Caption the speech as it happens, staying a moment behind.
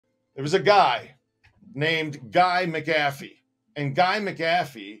there was a guy named Guy McAfee, and Guy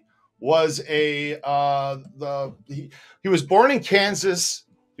McAfee was he was born in Kansas.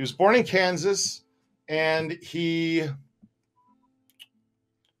 He was born in Kansas, and he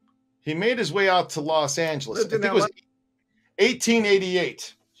made his way out to Los Angeles. I think it was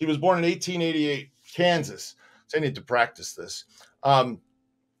 1888. He was born in 1888, Kansas. So I need to practice this.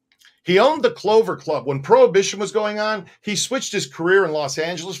 He owned the Clover Club. When Prohibition was going on, he switched his career in Los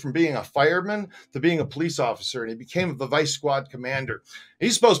Angeles from being a fireman to being a police officer, and he became the vice squad commander.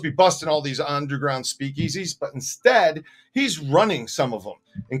 He's supposed to be busting all these underground speakeasies, but instead, he's running some of them,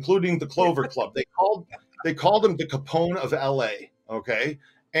 including the Clover Club. They called him the Capone of L.A., okay?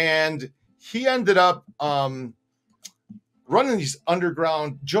 And he ended up running these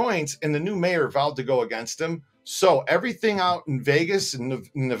underground joints, and the new mayor vowed to go against him. So everything out in Vegas and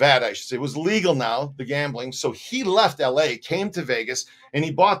Nevada, I should say, was legal now, the gambling. So he left LA, came to Vegas, and he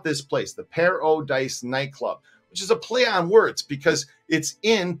bought this place, the Paradise nightclub, which is a play on words because it's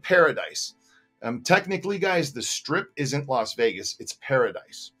in paradise. Technically, guys, the Strip isn't Las Vegas, it's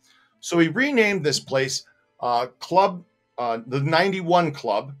paradise. So he renamed this place the 91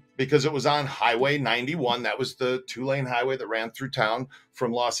 Club, because it was on Highway 91. That was the 2-lane highway that ran through town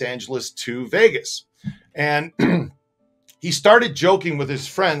from Los Angeles to Vegas. And he started joking with his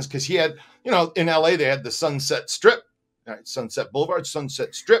friends because he had, in LA, they had the Sunset Strip, right? Sunset Boulevard,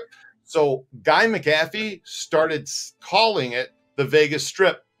 Sunset Strip. So Guy McAfee started calling it the Vegas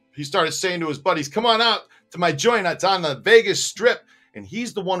Strip. He started saying to his buddies, come on out to my joint. It's on the Vegas Strip. And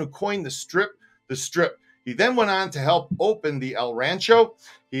he's the one who coined the Strip. He then went on to help open the El Rancho.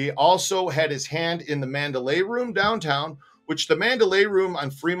 He also had his hand in the Mandalay Room downtown, which the Mandalay Room on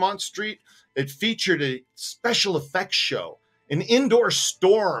Fremont Street, it featured a special effects show. An indoor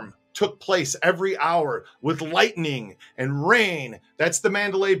storm took place every hour with lightning and rain. That's the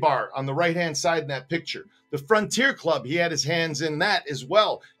Mandalay Bar on the right-hand side in that picture. The Frontier Club, he had his hands in that as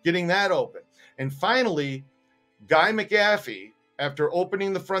well, getting that open. And finally, Guy McAfee, after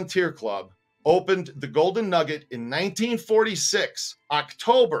opening the Frontier Club, opened the Golden Nugget in 1946,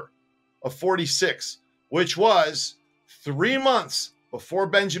 October of 46, which was 3 months before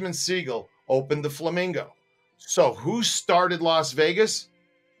Benjamin Seigel opened the Flamingo. So who started Las Vegas?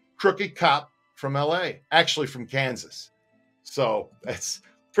 Crooked cop from LA, actually from Kansas. So that's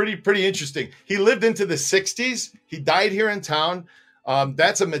pretty interesting. He lived into the 60s. He died here in town.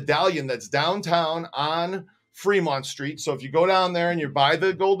 That's a medallion that's downtown on Fremont Street. So if you go down there and you buy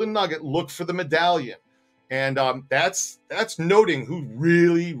the Golden Nugget, look for the medallion. And that's noting who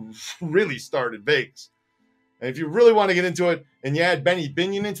really started Vegas. And if you really want to get into it, and you add Benny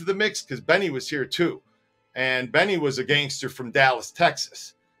Binion into the mix, because Benny was here too. And Benny was a gangster from Dallas,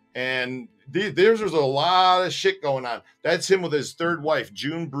 Texas. And there was a lot of shit going on. That's him with his third wife,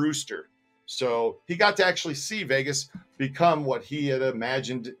 June Brewster. So he got to actually see Vegas become what he had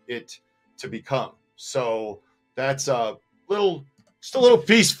imagined it to become. So that's just a little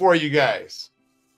piece for you guys.